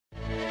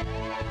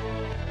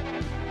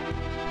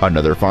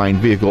Another fine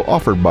vehicle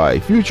offered by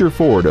Future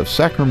Ford of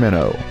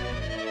Sacramento.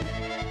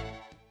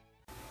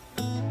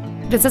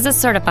 This is a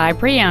certified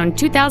pre-owned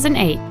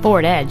 2008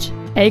 Ford Edge,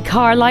 a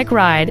car-like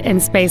ride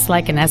and space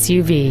like an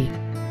SUV.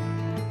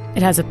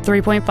 It has a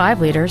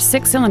 3.5-liter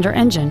six-cylinder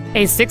engine,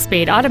 a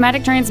 6-speed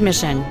automatic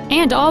transmission,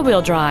 and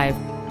all-wheel drive.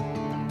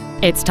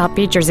 Its top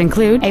features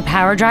include a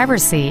power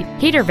driver's seat,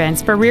 heater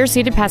vents for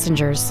rear-seated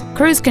passengers,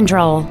 cruise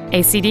control,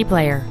 a CD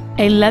player,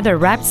 a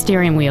leather-wrapped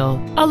steering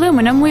wheel,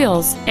 aluminum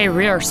wheels, a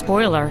rear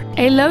spoiler,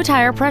 a low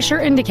tire pressure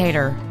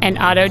indicator, an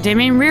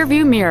auto-dimming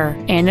rear-view mirror,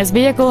 and this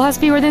vehicle has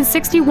fewer than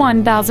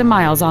 61,000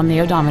 miles on the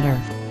odometer.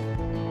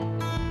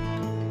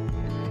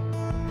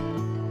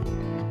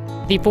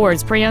 The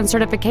Ford's pre-owned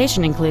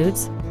certification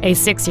includes a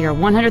 6-year,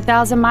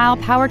 100,000-mile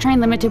powertrain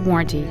limited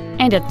warranty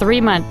and a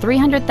 3-month,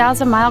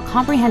 300,000-mile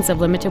comprehensive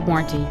limited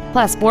warranty,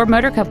 plus Ford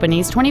Motor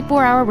Company's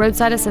 24-hour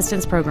roadside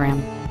assistance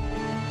program.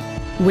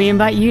 We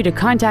invite you to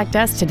contact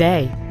us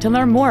today to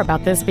learn more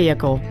about this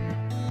vehicle.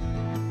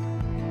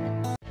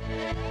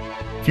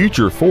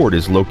 Future Ford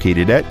is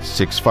located at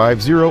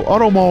 650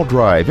 Automall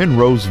Drive in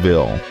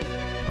Roseville.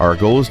 Our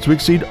goal is to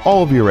exceed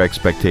all of your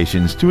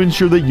expectations to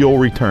ensure that you'll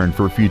return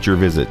for future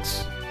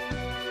visits.